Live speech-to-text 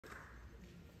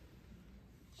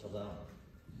Shalom.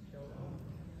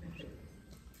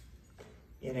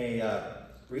 In a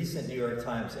recent New York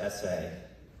Times essay,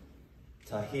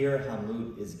 Tahir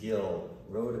Hamoud Isgil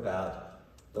wrote about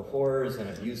the horrors and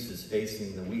abuses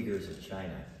facing the Uyghurs of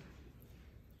China.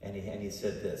 And he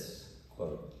said this,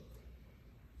 quote,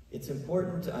 "It's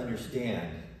important to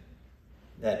understand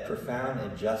that profound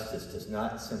injustice does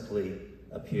not simply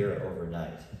appear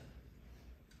overnight.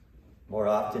 More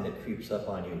often it creeps up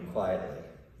on you quietly.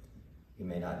 You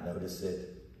may not notice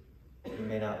it, you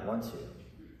may not want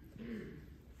to.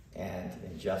 And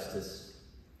injustice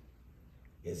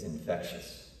is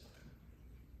infectious."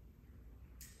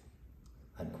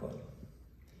 Unquote.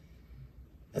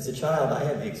 As a child, I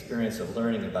had the experience of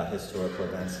learning about historical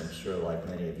events, I'm sure like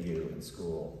many of you, in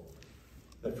school.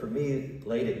 But for me,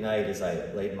 late at night, as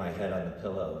I laid my head on the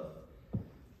pillow,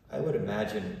 I would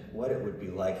imagine what it would be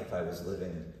like if I was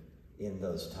living in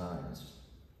those times.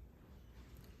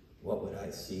 What would I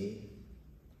see?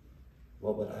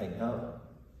 What would I know?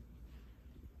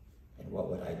 And what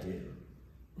would I do?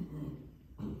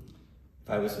 If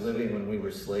I was living when we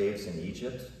were slaves in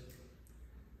Egypt,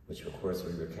 which of course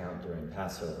we recount during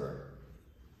Passover,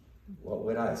 what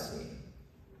would I see?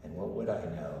 And what would I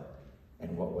know?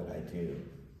 And what would I do?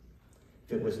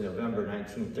 If it was November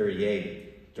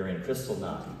 1938, during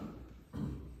Kristallnacht,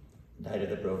 Night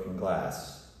of the Broken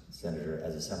Glass, Senator,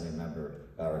 as Assembly Member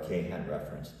Bauer Kahan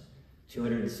referenced,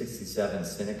 267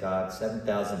 synagogues,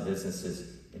 7,000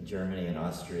 businesses in Germany and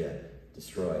Austria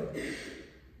destroyed.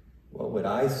 What would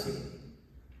I see?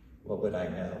 What would I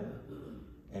know?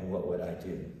 And what would I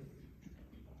do?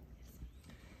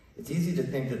 It's easy to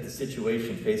think that the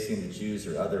situation facing the Jews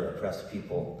or other oppressed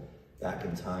people back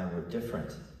in time were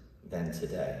different than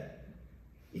today,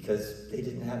 because they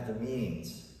didn't have the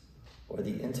means or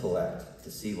the intellect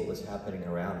to see what was happening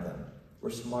around them. We're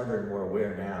smarter and more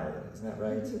aware now, isn't that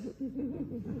right?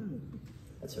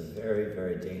 That's a very,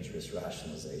 very dangerous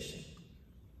rationalization.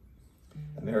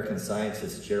 American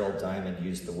scientist Gerald Diamond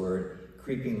used the word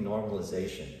creeping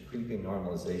normalization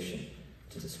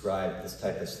to describe this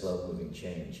type of slow-moving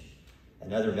change.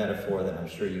 Another metaphor that I'm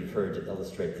sure you've heard to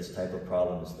illustrate this type of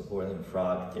problem is the boiling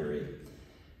frog theory.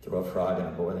 Throw a frog in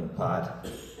a boiling pot,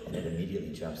 and it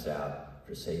immediately jumps out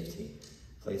for safety.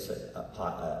 Place a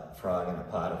frog in a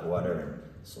pot of water and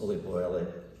slowly boil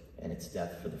it, and it's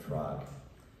death for the frog.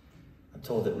 I'm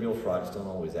told that real frogs don't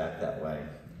always act that way,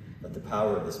 but the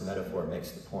power of this metaphor makes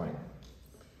the point.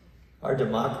 Our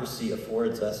democracy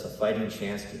affords us a fighting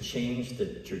chance to change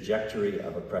the trajectory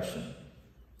of oppression,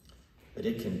 but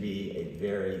it can be a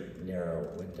very narrow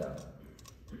window.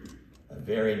 A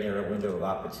very narrow window of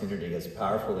opportunity as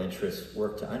powerful interests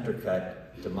work to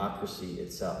undercut democracy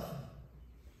itself.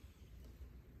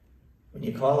 When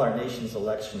you call our nation's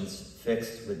elections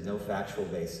fixed with no factual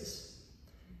basis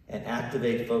and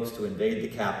activate folks to invade the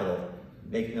Capitol,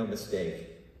 make no mistake,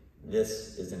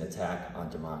 this is an attack on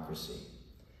democracy.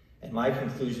 And my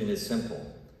conclusion is simple.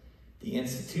 The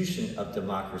institution of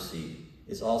democracy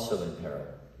is also in peril.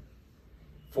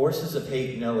 Forces of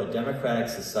hate know a democratic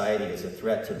society is a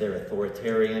threat to their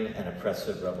authoritarian and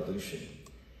oppressive revolution.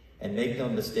 And make no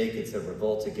mistake, it's a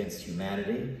revolt against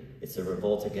humanity, it's a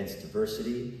revolt against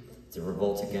diversity, it's a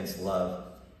revolt against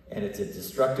love, and it's a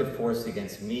destructive force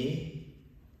against me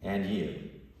and you.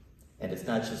 And it's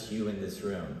not just you in this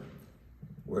room.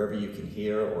 Wherever you can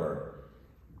hear or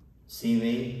see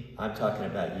me, I'm talking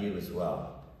about you as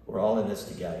well. We're all in this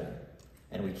together.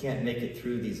 And we can't make it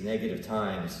through these negative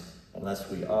times unless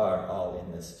we are all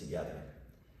in this together.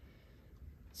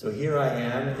 So Here I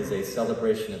Am is a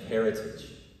celebration of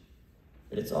heritage,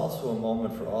 but it's also a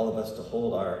moment for all of us to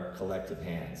hold our collective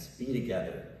hands, be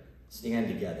together, stand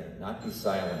together, not be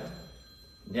silent.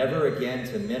 Never again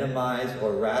to minimize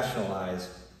or rationalize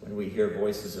when we hear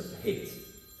voices of hate.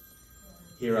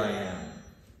 Here I am.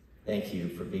 Thank you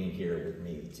for being here with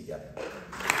me together.